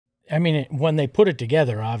I mean, when they put it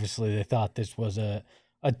together, obviously they thought this was a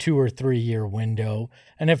 2 or 3 year window.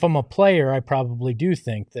 And if I'm a player, I probably do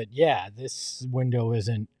think that, yeah, this window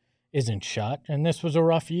isn't shut, and this was a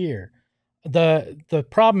rough year. The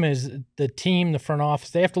problem is the team, the front office,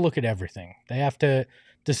 they have to look at everything. They have to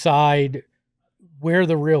decide where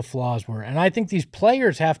the real flaws were. And I think these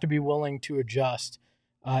players have to be willing to adjust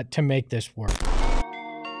to make this work.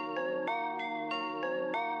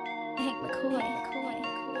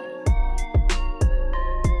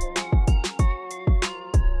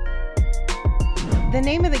 The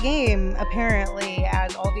name of the game, apparently,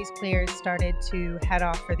 as all these players started to head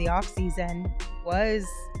off for the offseason, was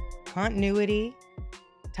continuity,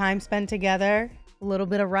 time spent together, a little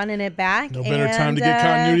bit of running it back. No better time to get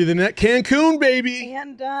continuity than that. Cancun, baby.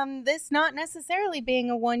 And this not necessarily being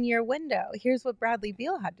a one-year window. Here's what Bradley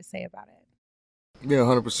Beal had to say about it. Yeah,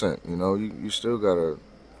 100%. You know, you still got to,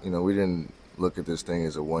 we didn't look at this thing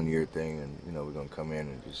as a one-year thing and, we're going to come in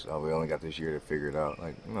and just, we only got this year to figure it out.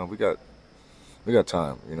 Like, we got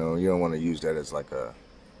time, you don't want to use that as like a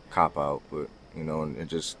cop-out, but, and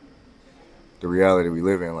just the reality we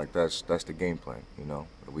live in, like that's the game plan,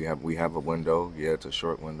 We have a window, yeah, it's a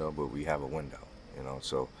short window, but we have a window,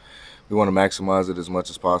 so we want to maximize it as much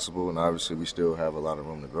as possible, and obviously we still have a lot of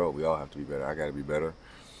room to grow. We all have to be better. I got to be better,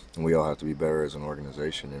 and we all have to be better as an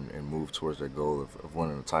organization and move towards that goal of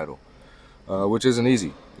winning a title, which isn't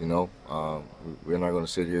easy, We're not going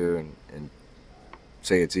to sit here and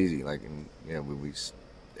say it's easy. Like, we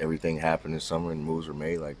everything happened this summer and moves were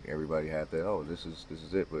made. Like everybody had that. Oh, this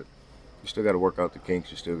is it. But you still got to work out the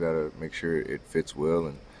kinks. You still got to make sure it fits well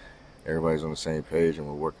and everybody's on the same page and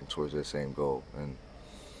we're working towards that same goal. And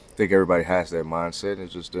I think everybody has that mindset. It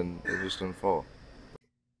just didn't fall.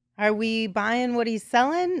 Are we buying what he's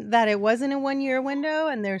selling? That it wasn't a one-year window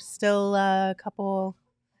and there's still a couple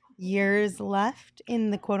years left in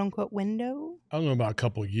the quote-unquote window? I don't know about a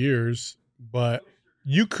couple years, but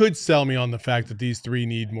you could sell me on the fact that these three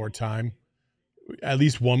need more time, at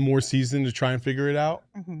least one more season to try and figure it out.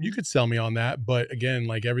 Mm-hmm. You could sell me on that. But again,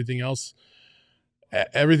 like everything else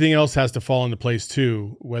has to fall into place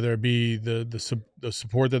too, whether it be the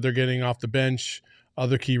support that they're getting off the bench,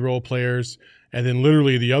 other key role players, and then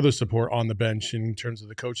literally the other support on the bench in terms of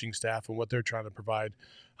the coaching staff and what they're trying to provide.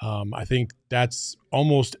 I think that's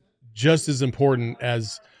almost just as important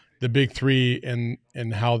as the big three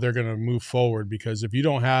and how they're going to move forward, because if you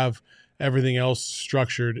don't have everything else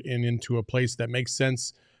structured and into a place that makes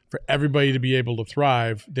sense for everybody to be able to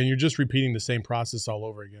thrive, then you're just repeating the same process all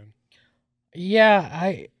over again.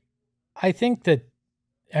 Yeah, I think that,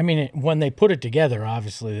 when they put it together,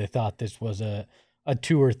 obviously they thought this was a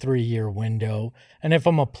 2 or 3 year window. And if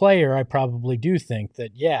I'm a player, I probably do think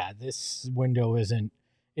that, yeah, this window isn't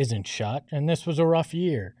shut and this was a rough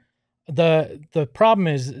year. The problem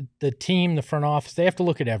is the team, the front office, they have to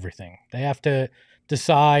look at everything. They have to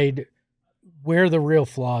decide where the real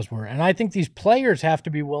flaws were. And I think these players have to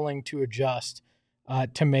be willing to adjust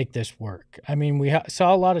to make this work. We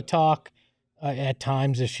saw a lot of talk at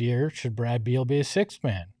times this year. Should Brad Beal be a sixth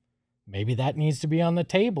man? Maybe that needs to be on the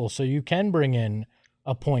table so you can bring in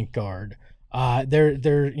a point guard. How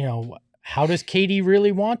does KD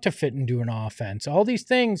really want to fit into an offense? All these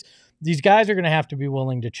things, these guys are going to have to be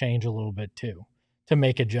willing to change a little bit too, to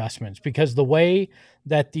make adjustments, because the way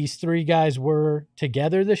that these three guys were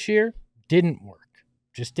together this year didn't work,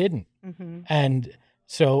 just didn't. Mm-hmm. And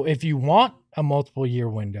so if you want a multiple year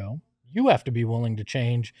window, you have to be willing to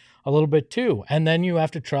change a little bit too. And then you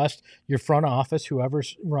have to trust your front office,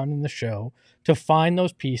 whoever's running the show, to find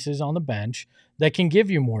those pieces on the bench that can give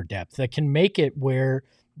you more depth, that can make it where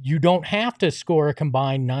you don't have to score a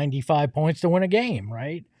combined 95 points to win a game,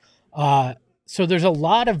 right? So there's a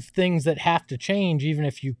lot of things that have to change, even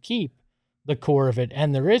if you keep the core of it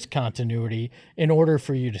and there is continuity, in order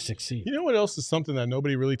for you to succeed. You know what else is something that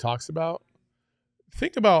nobody really talks about?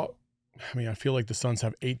 Think about, I feel like the Suns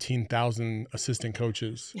have 18,000 assistant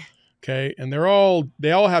coaches, okay? And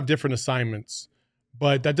they all have different assignments,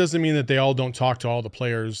 but that doesn't mean that they all don't talk to all the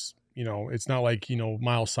players. It's not like,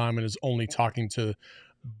 Miles Simon is only talking to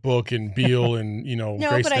Book and Beal and no,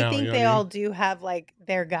 Grayson. but I think they all do have like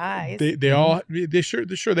their guys. They sure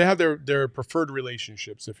they have their preferred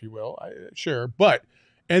relationships, if you will, but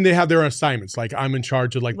they have their assignments. Like I'm in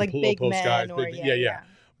charge of like the pillow post guys. Yeah.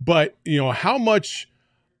 But how much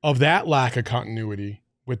of that lack of continuity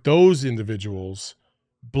with those individuals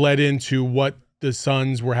bled into what the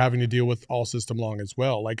Suns were having to deal with all system long as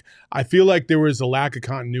well. Like I feel like there was a lack of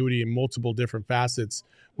continuity in multiple different facets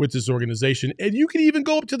with this organization. And you can even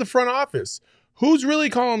go up to the front office. who's really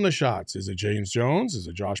calling the shots? Is it James Jones? Is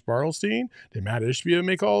it Josh Bartelstein? Did Matt Ishbia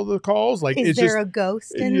make all the calls? Like, is there a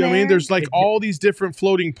ghost in there? I mean, there's like all these different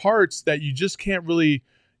floating parts that you just can't really,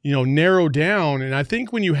 narrow down. And I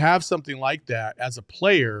think when you have something like that as a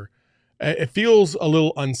player, it feels a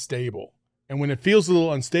little unstable. And when it feels a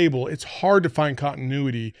little unstable, it's hard to find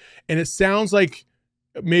continuity. And it sounds like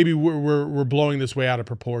maybe we're blowing this way out of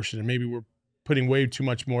proportion, and maybe we're putting way too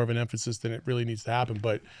much more of an emphasis than it really needs to happen.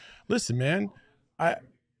 But listen, man,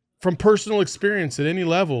 from personal experience at any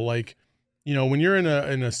level, like, when you're in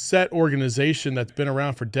a set organization that's been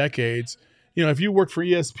around for decades, if you work for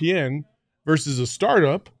ESPN versus a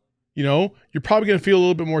startup, you're probably going to feel a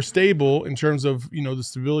little bit more stable in terms of, the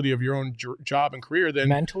stability of your own job and career than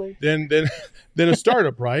mentally than a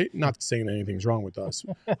startup, right? Not saying anything's wrong with us,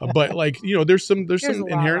 but like, there's some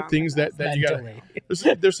inherent things that you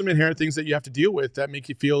got. There's some inherent things that you have to deal with that make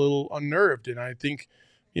you feel a little unnerved, and I think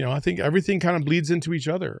everything kind of bleeds into each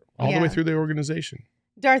other all the way through the organization.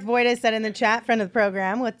 Darth Voida said in the chat, friend of the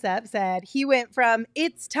program, what's up, said he went from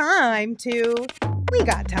it's time to we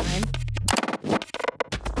got time.